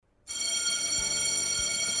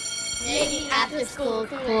Making After School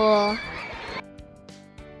Cool.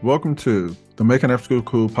 Welcome to the Making After School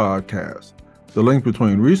Cool podcast, the link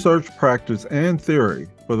between research, practice, and theory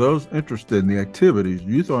for those interested in the activities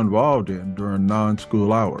youth are involved in during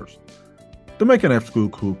non-school hours. The Making After School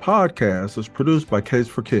Cool podcast is produced by Case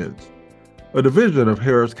for Kids, a division of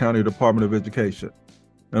Harris County Department of Education,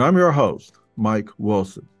 and I'm your host, Mike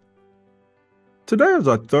Wilson. Today is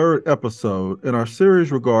our third episode in our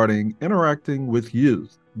series regarding interacting with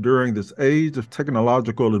youth during this age of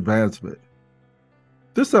technological advancement.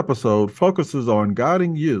 This episode focuses on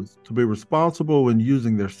guiding youth to be responsible when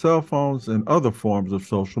using their cell phones and other forms of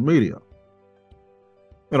social media.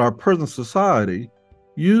 In our present society,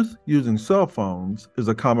 youth using cell phones is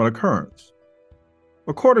a common occurrence.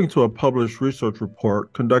 According to a published research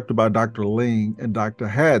report conducted by Dr. Ling and Dr.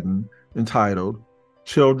 Haddon entitled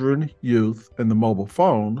Children, Youth, and the Mobile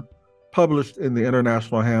Phone, published in the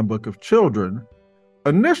International Handbook of Children,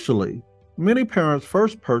 initially, many parents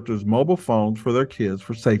first purchased mobile phones for their kids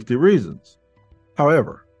for safety reasons.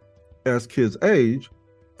 However, as kids age,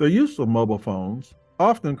 their use of mobile phones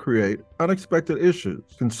often create unexpected issues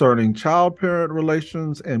concerning child-parent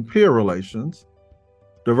relations and peer relations,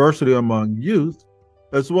 diversity among youth,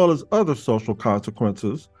 as well as other social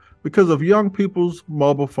consequences because of young people's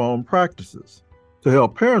mobile phone practices. To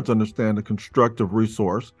help parents understand the constructive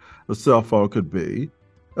resource a cell phone could be,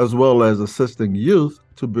 as well as assisting youth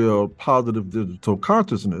to build positive digital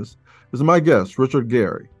consciousness, is my guest, Richard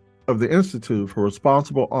Gary, of the Institute for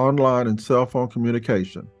Responsible Online and Cell Phone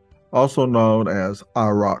Communication, also known as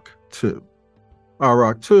IROC-2.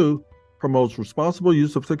 IROC-2 promotes responsible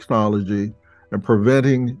use of technology and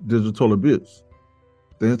preventing digital abuse.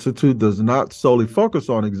 The Institute does not solely focus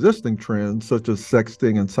on existing trends such as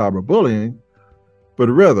sexting and cyberbullying, but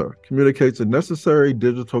rather communicates a necessary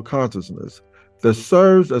digital consciousness that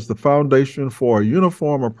serves as the foundation for a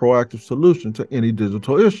uniform or proactive solution to any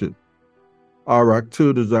digital issue.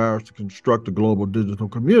 IROC-2 desires to construct a global digital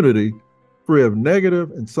community free of negative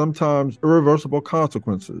and sometimes irreversible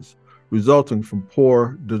consequences resulting from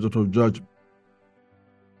poor digital judgment.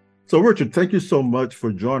 So, Richard, thank you so much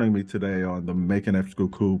for joining me today on the Making After School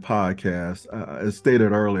Cool podcast. As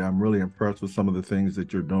stated earlier, I'm really impressed with some of the things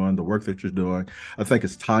that you're doing, the work that you're doing. I think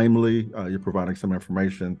it's timely. You're providing some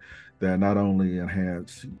information that not only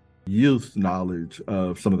enhance youth knowledge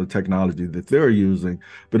of some of the technology that they're using,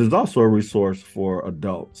 but is also a resource for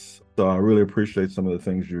adults. So I really appreciate some of the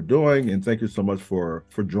things you're doing, and thank you so much for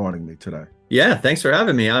joining me today. Yeah, thanks for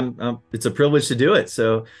having me. It's a privilege to do it.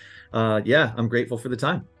 So I'm grateful for the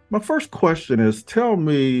time. My first question is, tell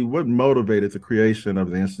me what motivated the creation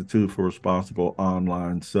of the Institute for Responsible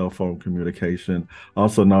Online Cell Phone Communication,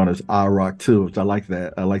 also known as IROC-2, which I like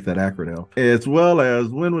that acronym, as well as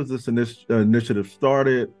when was this initiative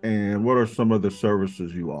started and what are some of the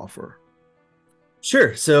services you offer?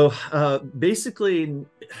 Sure. So basically,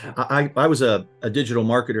 I was a digital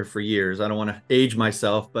marketer for years. I don't want to age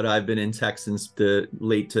myself, but I've been in tech since the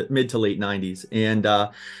mid to late 90s. And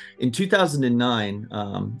in 2009,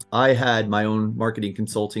 I had my own marketing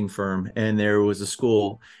consulting firm, and there was a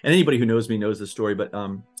school, and anybody who knows me knows this story, but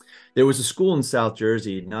there was a school in South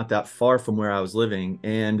Jersey, not that far from where I was living,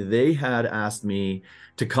 and they had asked me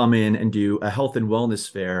to come in and do a health and wellness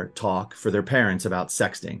fair talk for their parents about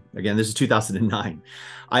sexting. Again, this is 2009.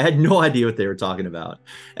 I had no idea what they were talking about.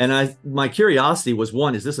 And my curiosity was,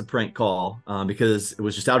 one, is this a prank call? Because it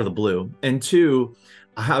was just out of the blue. And two,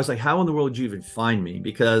 I was like, how in the world did you even find me?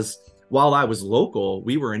 Because while I was local,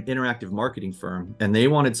 we were an interactive marketing firm, and they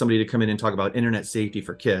wanted somebody to come in and talk about internet safety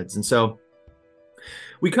for kids. And so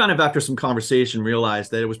we kind of, after some conversation,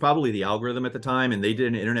 realized that it was probably the algorithm at the time, and they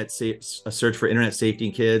did a search for internet safety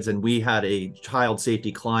in kids, and we had a child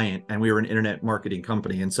safety client, and we were an internet marketing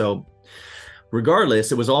company. And so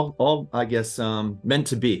regardless, it was all I guess, meant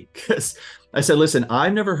to be, because I said, listen,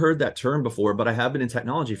 I've never heard that term before, but I have been in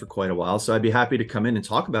technology for quite a while. So I'd be happy to come in and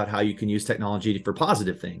talk about how you can use technology for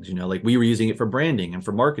positive things. Like we were using it for branding and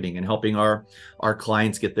for marketing and helping our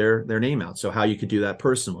clients get their name out. So how you could do that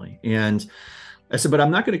personally. And I said, but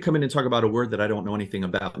I'm not going to come in and talk about a word that I don't know anything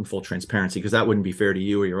about in full transparency, because that wouldn't be fair to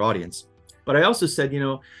you or your audience. But I also said,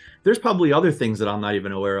 there's probably other things that I'm not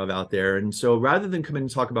even aware of out there. And so rather than come in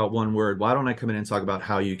and talk about one word, why don't I come in and talk about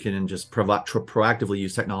how you can just proactively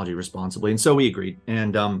use technology responsibly? And so we agreed.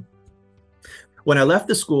 And when I left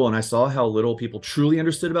the school and I saw how little people truly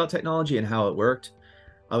understood about technology and how it worked,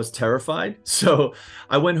 I was terrified. So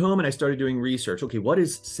I went home and I started doing research. Okay, what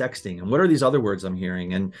is sexting? And what are these other words I'm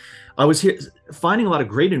hearing? And I was finding a lot of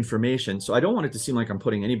great information. So I don't want it to seem like I'm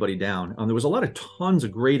putting anybody down. There was a lot of tons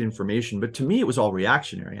of great information, but to me, it was all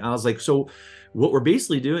reactionary. I was like, so what we're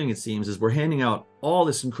basically doing, it seems, is we're handing out all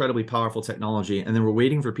this incredibly powerful technology, and then we're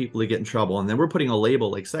waiting for people to get in trouble. And then we're putting a label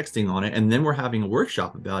like sexting on it. And then we're having a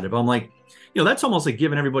workshop about it. But I'm like, that's almost like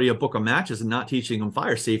giving everybody a book of matches and not teaching them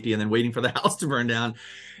fire safety and then waiting for the house to burn down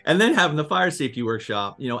and then having the fire safety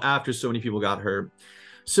workshop, after so many people got hurt.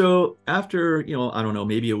 So after, I don't know,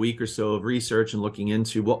 maybe a week or so of research and looking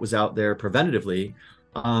into what was out there preventatively,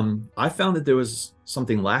 I found that there was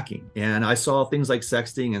something lacking. And I saw things like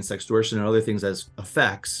sexting and sextortion and other things as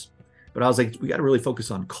effects. But I was like, we got to really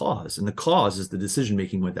focus on cause. And the cause is the decision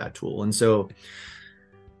making with that tool. And so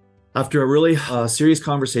after a really serious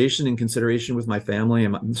conversation and consideration with my family,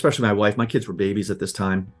 and especially my wife, my kids were babies at this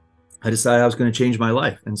time, I decided I was going to change my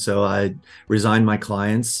life. And so I resigned my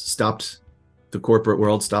clients, stopped the corporate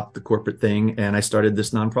world, stopped the corporate thing, and I started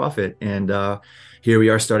this nonprofit. And here we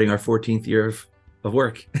are starting our 14th year of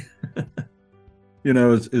work.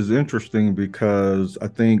 It's interesting because I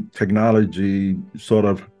think technology sort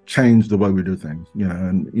of changed the way we do things,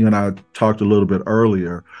 and you and I talked a little bit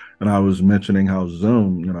earlier, and I was mentioning how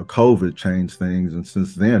Zoom, COVID changed things. And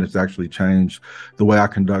since then, it's actually changed the way I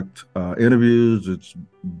conduct interviews. It's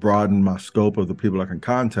broadened my scope of the people I can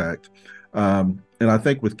contact. And I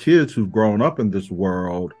think with kids who've grown up in this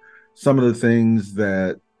world, some of the things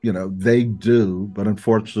that, they do, but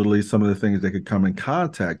unfortunately, some of the things they could come in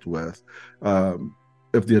contact with,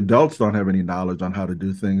 if the adults don't have any knowledge on how to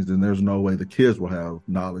do things, then there's no way the kids will have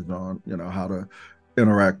knowledge on, how to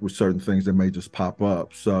interact with certain things that may just pop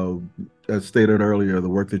up. So as stated earlier, the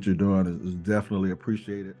work that you're doing is definitely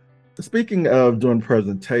appreciated. Speaking of doing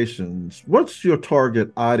presentations, what's your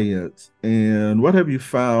target audience and what have you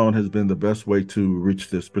found has been the best way to reach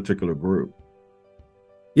this particular group?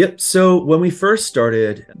 Yep. So when we first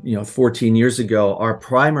started, 14 years ago, our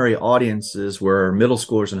primary audiences were middle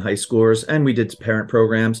schoolers and high schoolers, and we did parent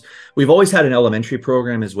programs. We've always had an elementary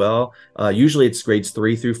program as well. Usually it's grades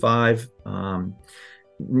 3 through 5.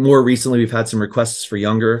 More recently, we've had some requests for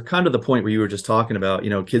younger, kind of the point where you were just talking about,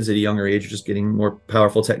 kids at a younger age are just getting more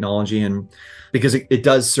powerful technology, and because it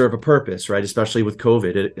does serve a purpose, right? Especially with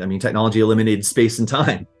COVID. Technology eliminated space and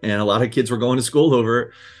time, and a lot of kids were going to school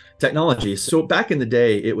over technology. So back in the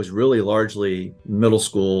day, it was really largely middle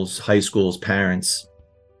schools, high schools, parents.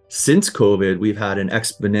 Since COVID, we've had an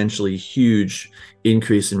exponentially huge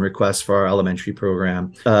increase in requests for our elementary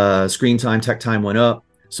program. Screen time, tech time went up.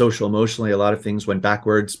 Social, emotionally, a lot of things went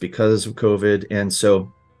backwards because of COVID. And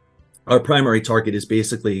so our primary target is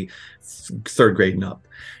basically third grade and up.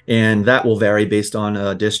 And that will vary based on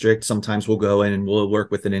a district. Sometimes we'll go in and we'll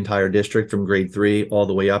work with an entire district from grade 3 all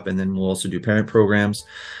the way up. And then we'll also do parent programs.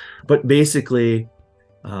 But basically,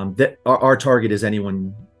 our target is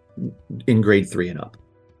anyone in grade 3 and up.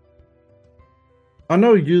 I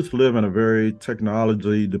know youth live in a very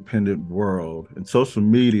technology-dependent world, and social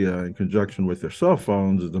media in conjunction with their cell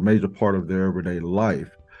phones is a major part of their everyday life.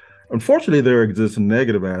 Unfortunately, there exist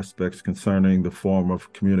negative aspects concerning the form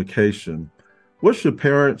of communication. What should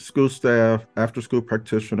parents, school staff, after-school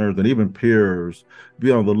practitioners, and even peers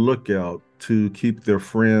be on the lookout to keep their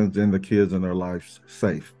friends and the kids in their lives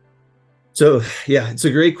safe? So yeah, it's a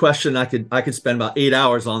great question. I could spend about 8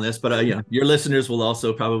 hours on this, but your listeners will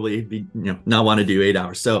also probably be not want to do 8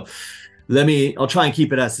 hours. So I'll try and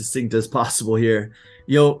keep it as succinct as possible here.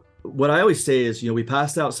 What I always say is, we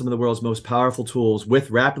passed out some of the world's most powerful tools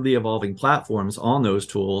with rapidly evolving platforms on those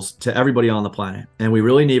tools to everybody on the planet. And we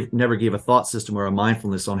really never gave a thought system or a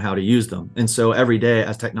mindfulness on how to use them. And so every day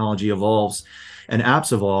as technology evolves and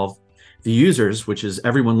apps evolve, the users, which is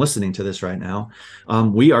everyone listening to this right now,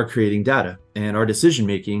 we are creating data, and our decision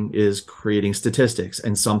making is creating statistics.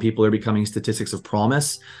 And some people are becoming statistics of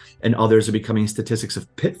promise, and others are becoming statistics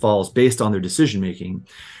of pitfalls based on their decision making.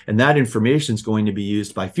 And that information is going to be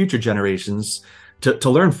used by future generations to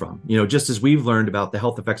learn from. Just as we've learned about the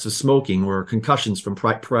health effects of smoking or concussions from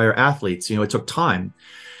prior athletes, it took time.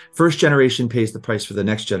 First generation pays the price for the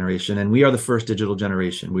next generation, and we are the first digital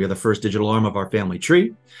generation. We are the first digital arm of our family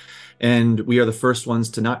tree. And we are the first ones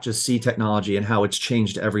to not just see technology and how it's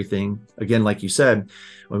changed everything. Again, like you said,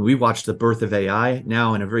 when we watched the birth of AI,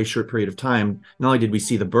 now in a very short period of time, not only did we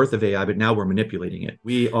see the birth of AI, but now we're manipulating it.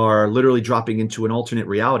 We are literally dropping into an alternate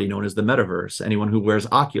reality known as the metaverse. Anyone who wears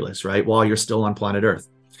Oculus, right, while you're still on planet Earth.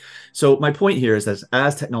 So my point here is that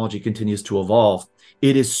as technology continues to evolve,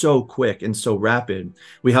 it is so quick and so rapid.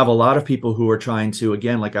 We have a lot of people who are trying to,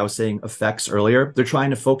 again, like I was saying, effects earlier, they're trying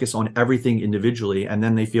to focus on everything individually, and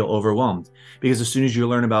then they feel overwhelmed because as soon as you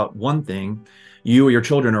learn about one thing, you or your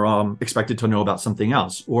children are expected to know about something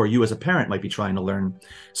else, or you as a parent might be trying to learn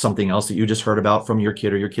something else that you just heard about from your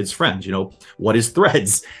kid or your kid's friends. What is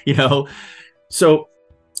Threads? So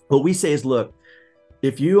what we say is, look,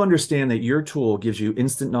 if you understand that your tool gives you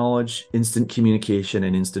instant knowledge, instant communication,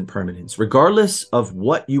 and instant permanence, regardless of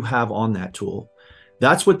what you have on that tool,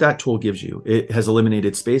 that's what that tool gives you. It has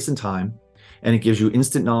eliminated space and time, and it gives you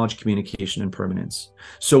instant knowledge, communication, and permanence.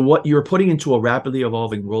 So what you're putting into a rapidly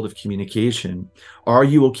evolving world of communication, are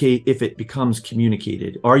you okay if it becomes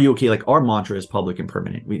communicated? Are you okay? Like our mantra is public and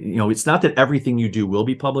permanent. It's not that everything you do will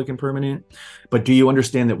be public and permanent, but do you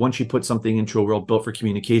understand that once you put something into a world built for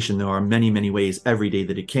communication, there are many, many ways every day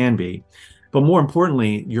that it can be. But more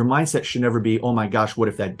importantly, your mindset should never be, oh my gosh, what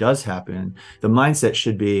if that does happen? The mindset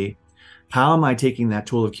should be, how am I taking that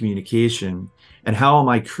tool of communication and how am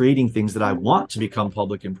I creating things that I want to become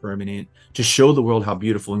public and permanent to show the world how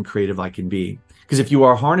beautiful and creative I can be? Because if you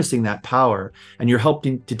are harnessing that power and you're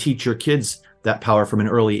helping to teach your kids that power from an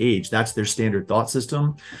early age, that's their standard thought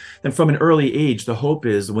system, then from an early age, the hope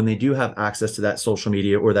is when they do have access to that social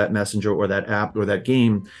media or that messenger or that app or that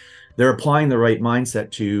game, they're applying the right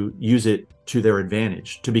mindset to use it to their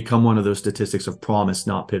advantage, to become one of those statistics of promise,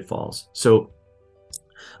 not pitfalls. So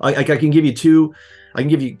I can give you two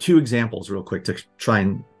examples real quick to try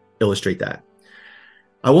and illustrate that.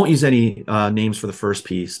 I won't use any names for the first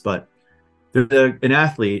piece, but there's an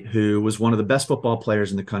athlete who was one of the best football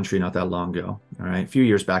players in the country not that long ago, all right, a few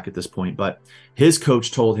years back at this point, but his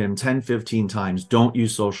coach told him 10, 15 times, don't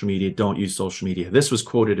use social media, don't use social media. This was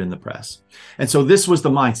quoted in the press. And so this was the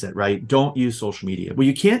mindset, right? Don't use social media. Well,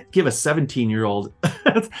 you can't give a 17-year-old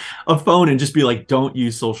a phone and just be like, don't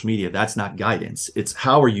use social media. That's not guidance. It's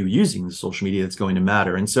how are you using the social media that's going to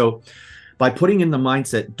matter. And so by putting in the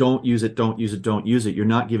mindset, don't use it, don't use it, don't use it, you're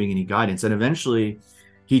not giving any guidance. And eventually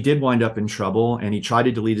he did wind up in trouble, and he tried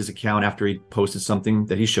to delete his account after he posted something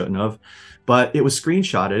that he shouldn't have, but it was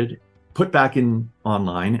screenshotted, put back in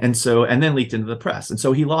online, and then leaked into the press. And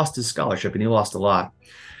so he lost his scholarship, and he lost a lot.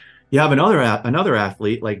 You have another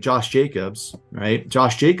athlete like Josh Jacobs, right?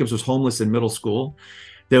 Josh Jacobs was homeless in middle school.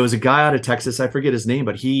 There was a guy out of Texas, I forget his name,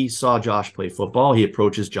 but he saw Josh play football. He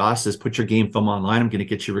approaches Josh, says, put your game film online. I'm going to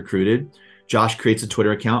get you recruited. Josh creates a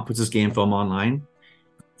Twitter account, puts his game film online.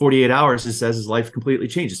 48 hours, it says his life completely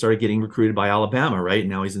changed. He started getting recruited by Alabama, right?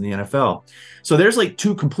 Now he's in the NFL. So there's like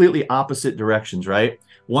two completely opposite directions, right?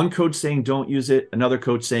 One coach saying don't use it, another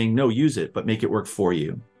coach saying no, use it, but make it work for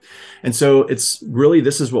you. And so it's really,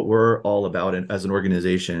 this is what we're all about as an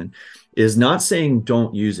organization, is not saying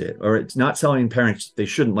don't use it, or it's not telling parents they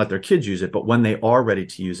shouldn't let their kids use it, but when they are ready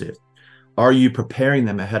to use it, are you preparing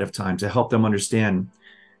them ahead of time to help them understand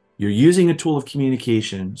you're using a tool of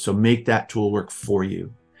communication, so make that tool work for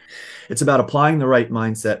you. It's about applying the right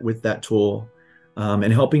mindset with that tool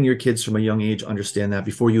and helping your kids from a young age understand that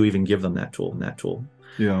before you even give them that tool.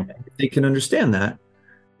 Yeah. If they can understand that,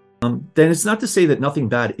 then it's not to say that nothing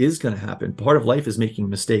bad is going to happen. Part of life is making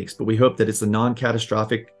mistakes, but we hope that it's a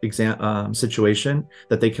non-catastrophic situation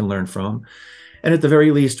that they can learn from. And at the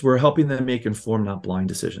very least, we're helping them make informed, not blind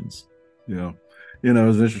decisions. Yeah.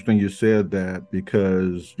 It's interesting you said that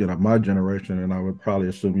because, my generation, and I would probably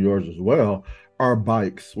assume yours as well, our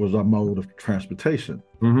bikes was our mode of transportation.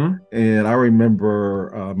 Mm-hmm. And I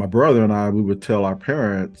remember my brother and I, we would tell our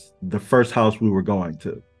parents the first house we were going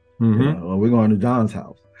to. Mm-hmm. We're going to John's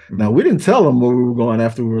house. Now, we didn't tell them where we were going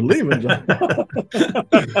after we were leaving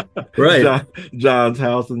right. John's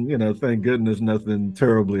house. And, thank goodness nothing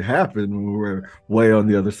terribly happened when we were way on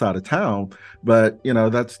the other side of town. But,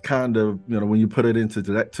 that's kind of, when you put it into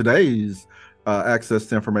today's access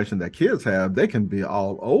to information that kids have, they can be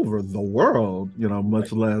all over the world,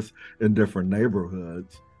 much less in different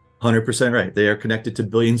neighborhoods. 100% right. They are connected to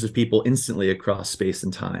billions of people instantly across space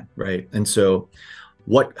and time, right? And so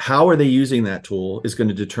how are they using that tool is going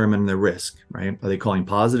to determine the risk, right? Are they calling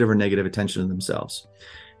positive or negative attention to themselves?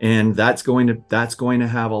 And that's going to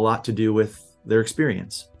have a lot to do with their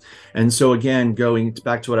experience. And so again, going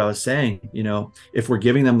back to what I was saying, if we're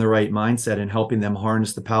giving them the right mindset and helping them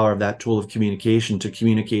harness the power of that tool of communication to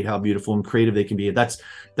communicate how beautiful and creative they can be, that's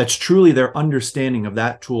truly their understanding of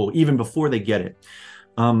that tool, even before they get it.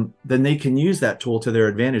 Then they can use that tool to their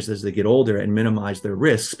advantage as they get older and minimize their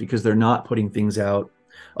risks because they're not putting things out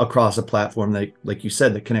across a platform that, like you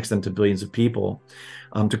said, that connects them to billions of people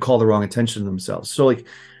to call the wrong attention to themselves. So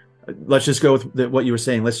let's just go with what you were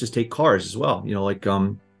saying. Let's just take cars as well.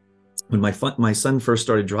 when my son first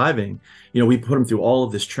started driving, we put him through all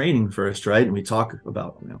of this training first, right? And we talk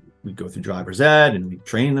about, we go through driver's ed and we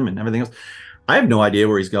train them and everything else. I have no idea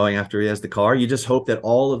where he's going after he has the car. You just hope that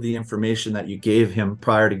all of the information that you gave him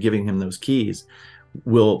prior to giving him those keys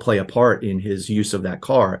will play a part in his use of that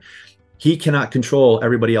car. He cannot control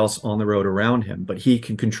everybody else on the road around him, but he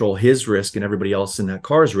can control his risk and everybody else in that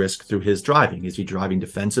car's risk through his driving. Is he driving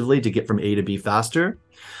defensively to get from A to B faster?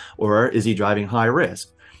 Or is he driving high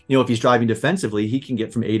risk? If he's driving defensively, he can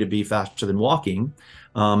get from A to B faster than walking,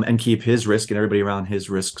 and keep his risk and everybody around his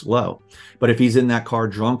risks low. But if he's in that car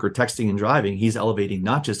drunk or texting and driving, he's elevating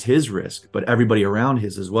not just his risk, but everybody around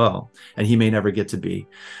his as well. And he may never get to B.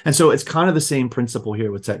 And so it's kind of the same principle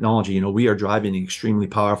here with technology. We are driving an extremely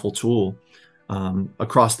powerful tool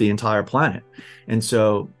across the entire planet. And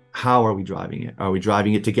so how are we driving it? Are we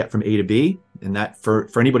driving it to get from A to B? And that for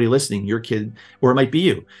anybody listening, your kid, or it might be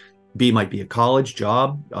you. B might be a college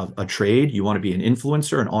job, a trade. You want to be an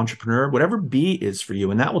influencer, an entrepreneur, whatever B is for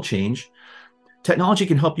you, and that will change. Technology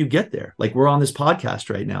can help you get there. Like we're on this podcast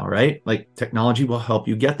right now, right? Like technology will help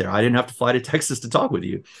you get there. I didn't have to fly to Texas to talk with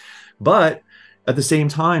you. But at the same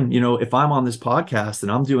time, if I'm on this podcast and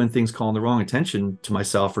I'm doing things calling the wrong attention to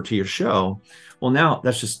myself or to your show, well, now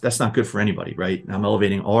that's not good for anybody, right? I'm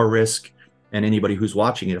elevating our risk. And anybody who's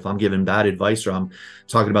watching it, if I'm giving bad advice or I'm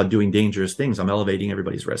talking about doing dangerous things, I'm elevating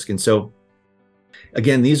everybody's risk. And so,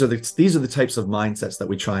 again, these are the types of mindsets that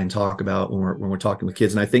we try and talk about when we're talking with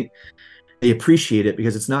kids. And I think they appreciate it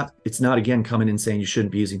because it's not again coming in saying you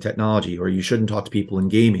shouldn't be using technology or you shouldn't talk to people in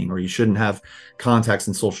gaming or you shouldn't have contacts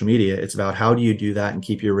in social media. It's about how do you do that and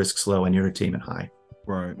keep your risks low and your entertainment high.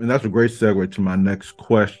 Right. And that's a great segue to my next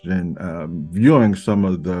question. Viewing some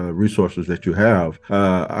of the resources that you have,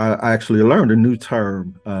 I actually learned a new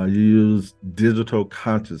term. You use digital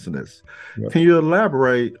consciousness. Yep. Can you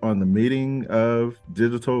elaborate on the meaning of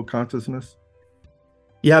digital consciousness?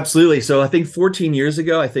 Yeah, absolutely. So I think 14 years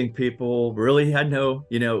ago, I think people really had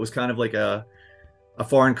it was kind of like a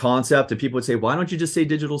foreign concept, and people would say, why don't you just say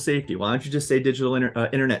digital safety? Why don't you just say digital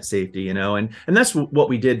internet safety? And that's what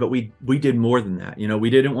we did, but we did more than that. We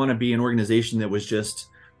didn't want to be an organization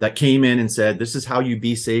that came in and said, this is how you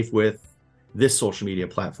be safe with this social media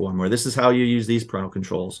platform, or this is how you use these parental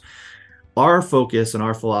controls. Our focus and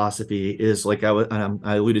our philosophy is, like I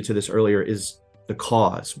alluded to this earlier, is the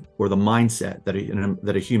cause or the mindset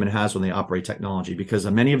that a human has when they operate technology, because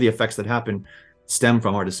many of the effects that happen stem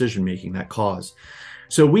from our decision making, that cause.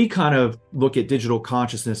 So we kind of look at digital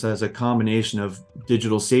consciousness as a combination of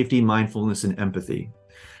digital safety, mindfulness, and empathy.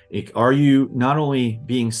 Are you not only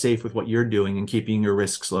being safe with what you're doing and keeping your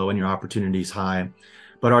risks low and your opportunities high,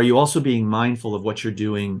 but are you also being mindful of what you're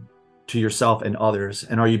doing to yourself and others?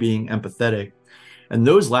 And are you being empathetic? And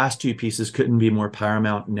those last two pieces couldn't be more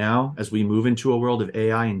paramount now as we move into a world of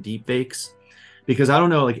AI and deepfakes. Because I don't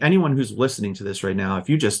know, like anyone who's listening to this right now, if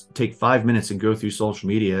you just take 5 minutes and go through social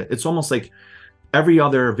media, it's almost like every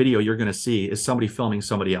other video you're going to see is somebody filming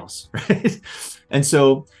somebody else, right? And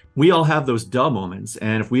so we all have those duh moments,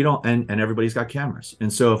 and if we don't, and everybody's got cameras.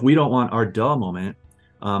 And so if we don't want our duh moment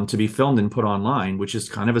to be filmed and put online, which is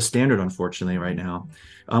kind of a standard, unfortunately, right now,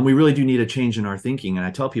 we really do need a change in our thinking. And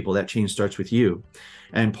I tell people that change starts with you.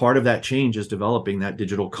 And part of that change is developing that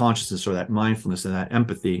digital consciousness or that mindfulness and that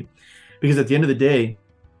empathy. Because at the end of the day,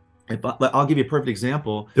 I'll give you a perfect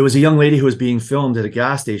example. There was a young lady who was being filmed at a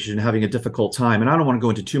gas station having a difficult time. And I don't want to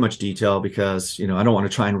go into too much detail because, I don't want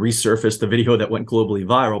to try and resurface the video that went globally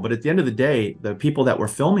viral. But at the end of the day, the people that were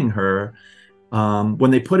filming her,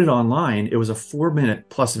 when they put it online, it was a 4-minute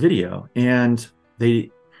plus video. And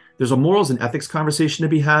there's a morals and ethics conversation to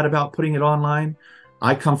be had about putting it online.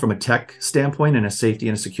 I come from a tech standpoint and a safety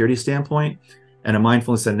and a security standpoint, and a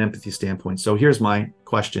mindfulness and an empathy standpoint. So here's my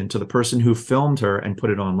question to the person who filmed her and put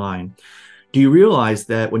it online. Do you realize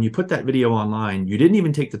that when you put that video online, you didn't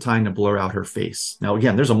even take the time to blur out her face? Now,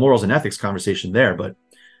 again, there's a morals and ethics conversation there, but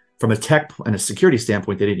from a tech and a security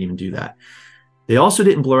standpoint, they didn't even do that. They also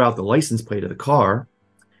didn't blur out the license plate of the car,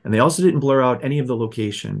 and they also didn't blur out any of the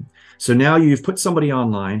location. So now you've put somebody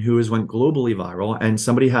online who has went globally viral, and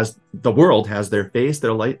the world has their face,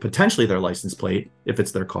 potentially their license plate, if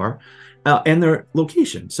it's their car, and their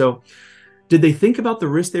location. So did they think about the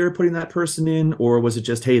risk they were putting that person in, or was it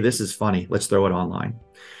just, hey, this is funny, let's throw it online?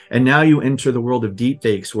 And now you enter the world of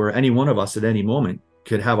deepfakes, where any one of us at any moment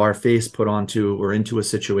could have our face put onto or into a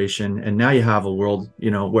situation. And now you have a world,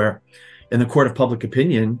 where in the court of public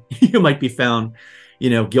opinion, you might be found,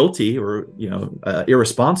 guilty or,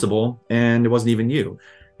 irresponsible, and it wasn't even you.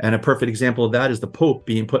 And a perfect example of that is the Pope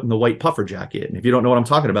being put in the white puffer jacket. And if you don't know what I'm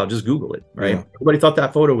talking about, just Google it, right? Yeah. Everybody thought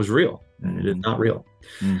that photo was real, and it is not real.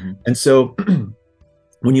 Mm-hmm. And so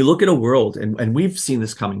when you look at a world, and we've seen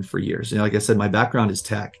this coming for years, like I said, my background is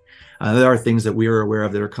tech. There are things that we are aware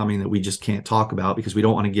of that are coming that we just can't talk about because we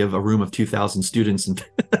don't want to give a room of 2,000 students and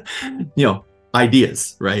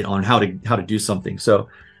ideas, right, on how to do something. So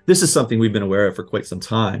this is something we've been aware of for quite some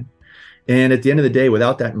time. And at the end of the day,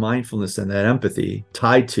 without that mindfulness and that empathy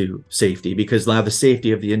tied to safety, because now the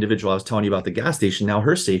safety of the individual I was telling you about the gas station, now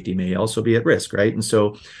her safety may also be at risk, right? And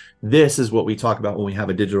so this is what we talk about when we have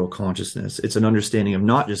a digital consciousness. It's an understanding of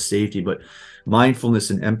not just safety, but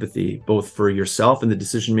mindfulness and empathy, both for yourself and the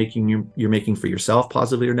decision making you're making for yourself,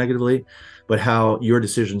 positively or negatively, but how your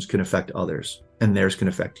decisions can affect others and theirs can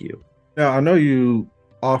affect you. Now, I know you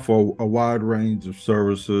offer a wide range of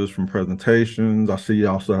services from presentations. I see you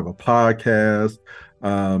also have a podcast.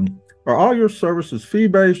 Are all your services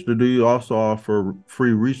fee-based, or do you also offer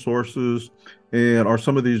free resources? And are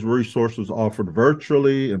some of these resources offered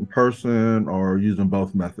virtually, in person, or using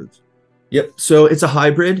both methods? Yep. So it's a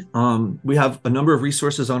hybrid. We have a number of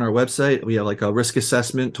resources on our website. We have like a risk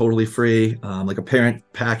assessment, totally free, like a parent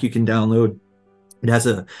pack you can download. It has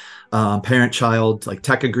a parent-child like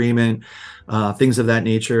tech agreement, things of that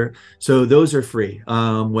nature. So those are free.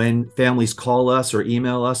 When families call us or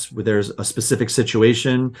email us, where there's a specific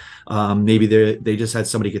situation, maybe they just had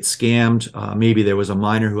somebody get scammed. Maybe there was a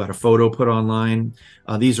minor who had a photo put online.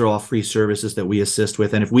 These are all free services that we assist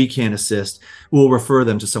with. And if we can't assist, we'll refer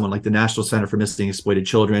them to someone like the National Center for Missing and Exploited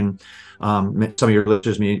Children. Some of your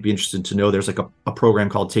listeners may be interested to know there's like a program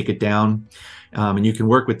called Take It Down. And you can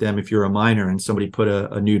work with them if you're a minor and somebody put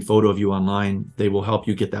a nude photo of you online. They will help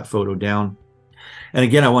you get that photo down. And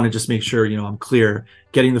again, I want to just make sure, I'm clear.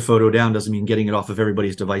 Getting the photo down doesn't mean getting it off of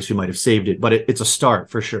everybody's device who might have saved it, but it's a start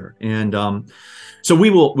for sure. And so we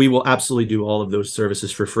will absolutely do all of those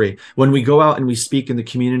services for free. When we go out and we speak in the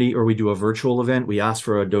community or we do a virtual event, we ask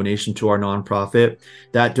for a donation to our nonprofit.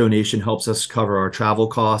 That donation helps us cover our travel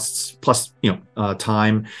costs plus,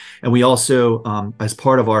 time. And we also, as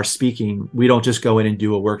part of our speaking, we don't just go in and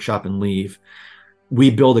do a workshop and leave.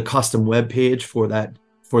 We build a custom web page for that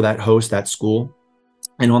host, that school.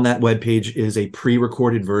 And on that webpage is a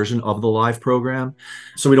pre-recorded version of the live program.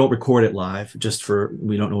 So we don't record it live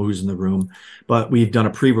we don't know who's in the room, but we've done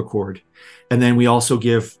a pre-record. And then we also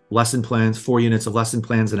give lesson plans, 4 units of lesson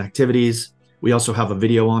plans and activities. We also have a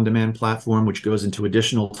video on demand platform, which goes into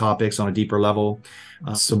additional topics on a deeper level,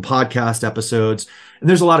 some podcast episodes. And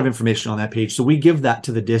there's a lot of information on that page. So we give that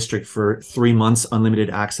to the district for 3 months,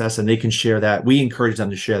 unlimited access, and they can share that. We encourage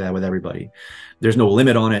them to share that with everybody. There's no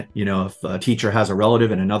limit on it. If a teacher has a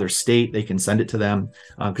relative in another state, they can send it to them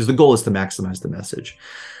because the goal is to maximize the message.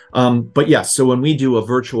 But yes, so when we do a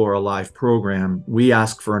virtual or a live program, we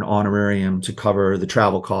ask for an honorarium to cover the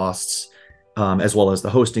travel costs, as well as the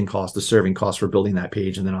hosting costs, the serving costs for building that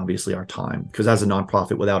page, and then obviously our time. Because as a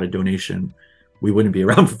nonprofit, without a donation, we wouldn't be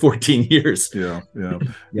around for 14 years. Yeah. Yeah.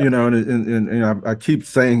 And I keep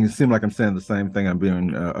saying, it seems like I'm saying the same thing. I'm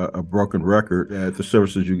being a broken record. The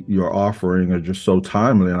services you're offering are just so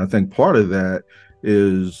timely. And I think part of that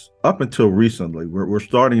is up until recently, we're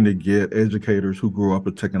starting to get educators who grew up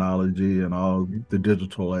with technology and all the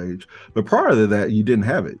digital age. But prior to that, you didn't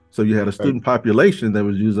have it. So you had a student population that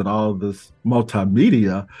was using all this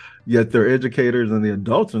multimedia, yet their educators and the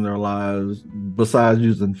adults in their lives, besides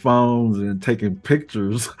using phones and taking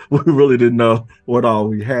pictures, we really didn't know what all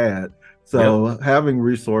we had. So having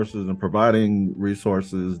resources and providing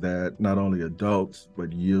resources that not only adults,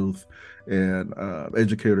 but youth and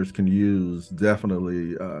educators can use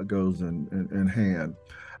definitely goes in hand.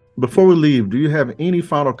 Before we leave, do you have any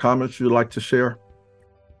final comments you'd like to share?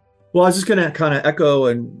 Well, I was just going to kind of echo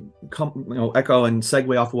and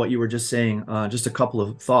segue off of what you were just saying. Just a couple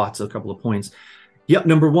of thoughts, a couple of points. Yep.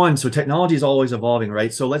 Number one, so technology is always evolving,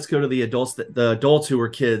 right? So let's go to the adults who were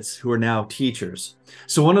kids who are now teachers.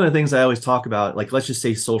 So one of the things I always talk about, like, let's just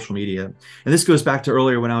say social media, and this goes back to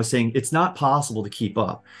earlier when I was saying it's not possible to keep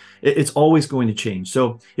up. It's always going to change.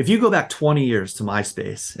 So if you go back 20 years to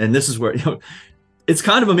MySpace, and this is where, it's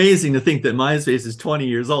kind of amazing to think that MySpace is 20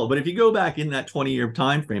 years old. But if you go back in that 20-year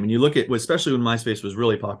time frame and you look at, especially when MySpace was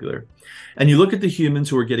really popular, and you look at the humans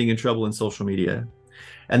who are getting in trouble in social media,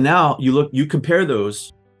 and now you compare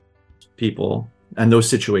those people and those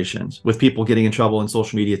situations with people getting in trouble in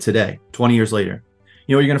social media today, 20 years later,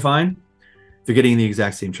 you know what you're going to find? They're getting in the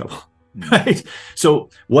exact same trouble, right? So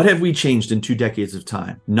what have we changed in 2 decades of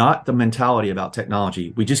time? Not the mentality about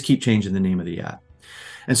technology. We just keep changing the name of the app.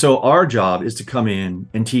 And so our job is to come in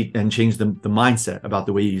and teach and change the mindset about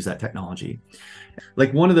the way you use that technology.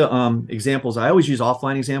 Like one of the examples, I always use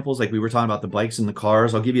offline examples, like we were talking about the bikes and the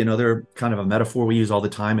cars. I'll give you another kind of a metaphor we use all the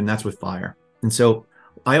time, and that's with fire. And so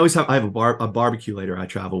I have a barbecue lighter I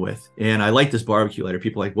travel with, and I light this barbecue lighter.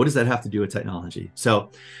 People are like, what does that have to do with technology?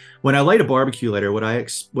 So when I light a barbecue lighter, what I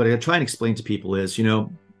try and explain to people is,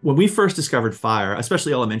 when we first discovered fire,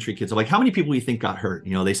 especially elementary kids, are like, how many people do you think got hurt?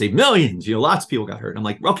 They say millions, lots of people got hurt. And I'm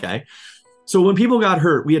like, okay. So when people got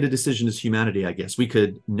hurt, we had a decision as humanity, I guess. We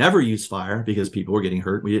could never use fire because people were getting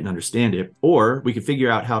hurt. We didn't understand it. Or we could figure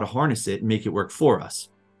out how to harness it and make it work for us.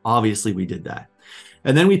 Obviously, we did that.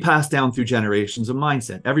 And then we passed down through generations of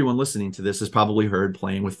mindset. Everyone listening to this has probably heard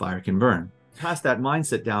playing with fire can burn. Passed that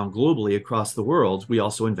mindset down globally across the world, we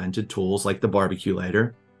also invented tools like the barbecue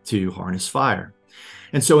lighter to harness fire.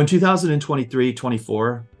 And so in 2023,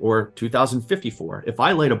 24, or 2054, if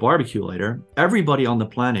I light a barbecue lighter, everybody on the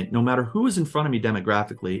planet, no matter who is in front of me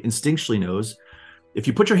demographically, instinctually knows if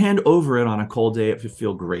you put your hand over it on a cold day, it will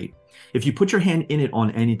feel great. If you put your hand in it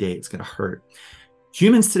on any day, it's going to hurt.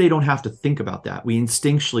 Humans today don't have to think about that. We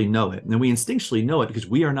instinctually know it. And we instinctually know it because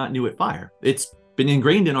we are not new at fire. It's been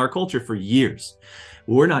ingrained in our culture for years.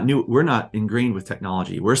 We're not ingrained with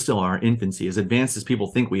technology. We're still in our infancy. As advanced as people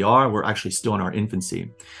think we are, we're actually still in our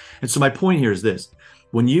infancy. And so my point here is this: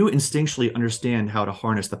 when you instinctually understand how to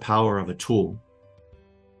harness the power of a tool,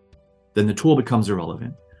 then the tool becomes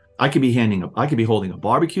irrelevant. I could be holding a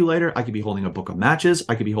barbecue lighter. I could be holding a book of matches.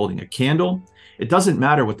 I could be holding a candle. It doesn't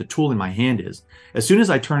matter what the tool in my hand is. As soon as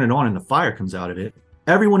I turn it on and the fire comes out of it,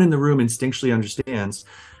 everyone in the room instinctually understands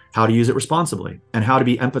how to use it responsibly and how to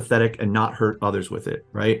be empathetic and not hurt others with it,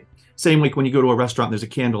 right? Same like when you go to a restaurant, there's a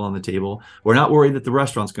candle on the table. We're not worried that the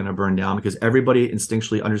restaurant's going to burn down because everybody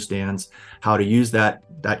instinctually understands how to use that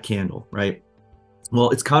candle, right? Well,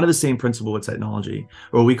 it's kind of the same principle with technology,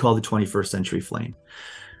 or what we call the 21st century flame.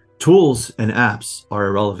 Tools and apps are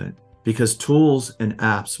irrelevant because tools and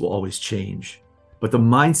apps will always change. But the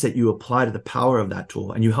mindset you apply to the power of that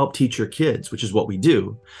tool, and you help teach your kids, which is what we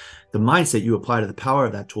do, the mindset you apply to the power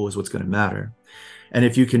of that tool is what's going to matter. And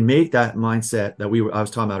if you can make that mindset that I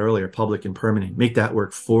was talking about earlier, public and permanent, make that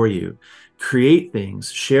work for you, create things,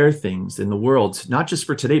 share things in the world, not just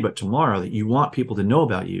for today, but tomorrow, that you want people to know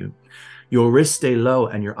about you, your risks stay low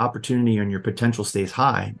and your opportunity and your potential stays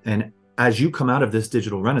high. And as you come out of this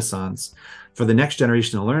digital renaissance, for the next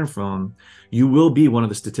generation to learn from, you will be one of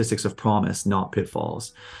the statistics of promise, not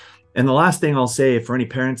pitfalls. And the last thing I'll say for any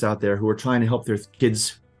parents out there who are trying to help their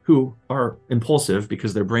kids who are impulsive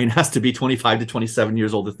because their brain has to be 25 to 27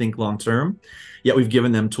 years old to think long term, yet we've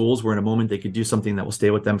given them tools where in a moment they could do something that will stay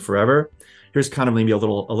with them forever. Here's kind of maybe a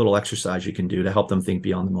little exercise you can do to help them think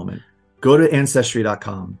beyond the moment. Go to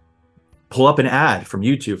Ancestry.com, pull up an ad from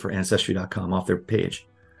YouTube for Ancestry.com off their page,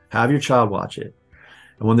 have your child watch it.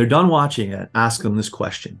 And when they're done watching it, ask them this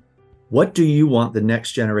question: what do you want the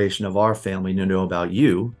next generation of our family to know about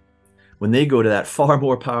you when they go to that far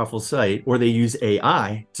more powerful site, or they use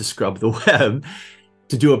AI to scrub the web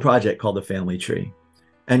to do a project called the Family Tree?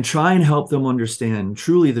 And try and help them understand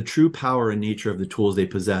truly the true power and nature of the tools they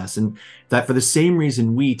possess. And that for the same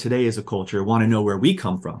reason we today as a culture want to know where we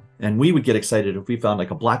come from. And we would get excited if we found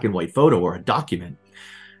like a black and white photo or a document.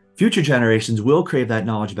 Future generations will crave that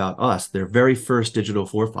knowledge about us, their very first digital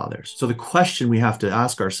forefathers. So the question we have to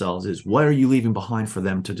ask ourselves is, what are you leaving behind for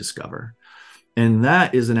them to discover? And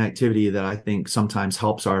that is an activity that I think sometimes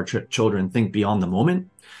helps our children think beyond the moment.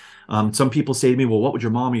 Some people say to me, well, what would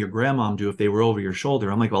your mom or your grandmom do if they were over your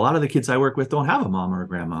shoulder? I'm like, well, a lot of the kids I work with don't have a mom or a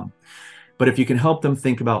grandmom. But if you can help them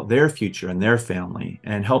think about their future and their family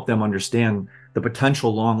and help them understand the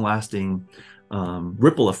potential long-lasting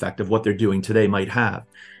ripple effect of what they're doing today might have,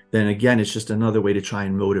 then again, it's just another way to try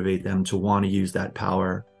and motivate them to want to use that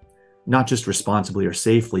power, not just responsibly or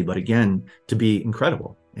safely, but again, to be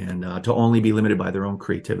incredible and to only be limited by their own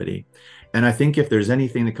creativity. And I think if there's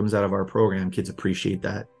anything that comes out of our program, kids appreciate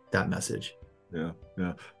that message. Yeah.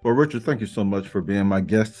 Well, Richard, thank you so much for being my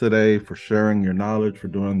guest today, for sharing your knowledge, for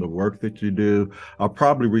doing the work that you do. I'll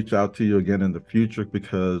probably reach out to you again in the future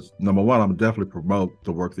because, number one, I'm definitely promote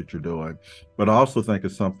the work that you're doing, but I also think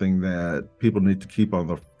it's something that people need to keep on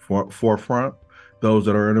the forefront. Those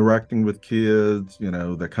that are interacting with kids,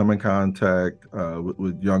 that come in contact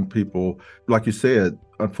with young people, like you said,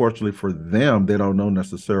 unfortunately for them, they don't know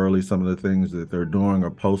necessarily some of the things that they're doing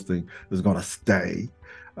or posting is going to stay.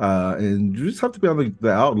 And you just have to be on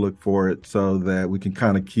the outlook for it so that we can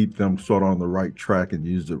kind of keep them sort of on the right track and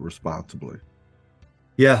use it responsibly.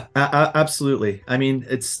 Yeah, absolutely. I mean,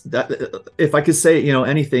 it's that, if I could say,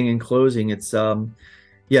 anything in closing, it's,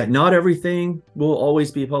 not everything will always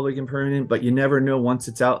be public and permanent, but you never know once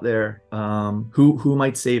it's out there, who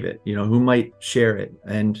might save it, who might share it.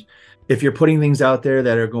 And if you're putting things out there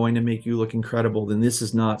that are going to make you look incredible, then this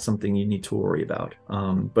is not something you need to worry about.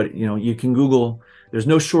 But, you can Google there's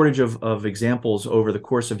no shortage of examples over the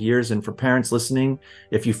course of years. And for parents listening,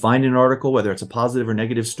 if you find an article, whether it's a positive or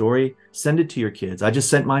negative story, send it to your kids. I just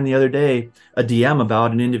sent mine the other day, a DM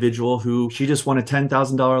about an individual who she just won a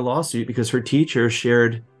 $10,000 lawsuit because her teacher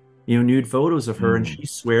shared nude photos of her, and she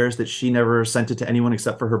swears that she never sent it to anyone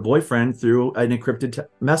except for her boyfriend through an encrypted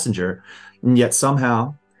messenger. And yet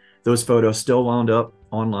somehow those photos still wound up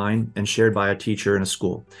online and shared by a teacher in a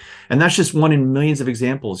school. And that's just one in millions of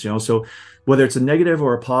examples, so whether it's a negative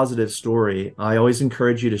or a positive story, I always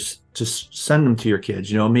encourage you to send them to your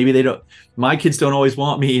kids. Maybe my kids don't always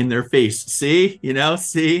want me in their face, see,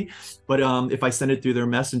 but if I send it through their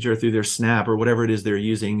messenger, through their Snap or whatever it is they're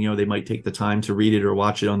using, they might take the time to read it or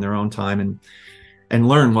watch it on their own time and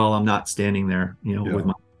learn while I'm not standing there, with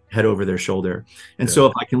my head over their shoulder. And so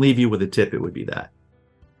if I can leave you with a tip, it would be that.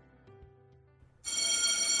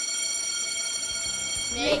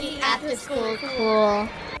 Making after school cool.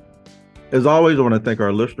 As always, I want to thank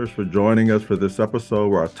our listeners for joining us for this episode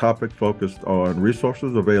where our topic focused on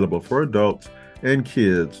resources available for adults and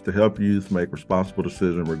kids to help youth make responsible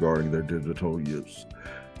decisions regarding their digital use.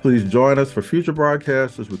 Please join us for future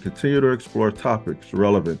broadcasts as we continue to explore topics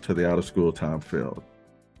relevant to the out-of-school time field.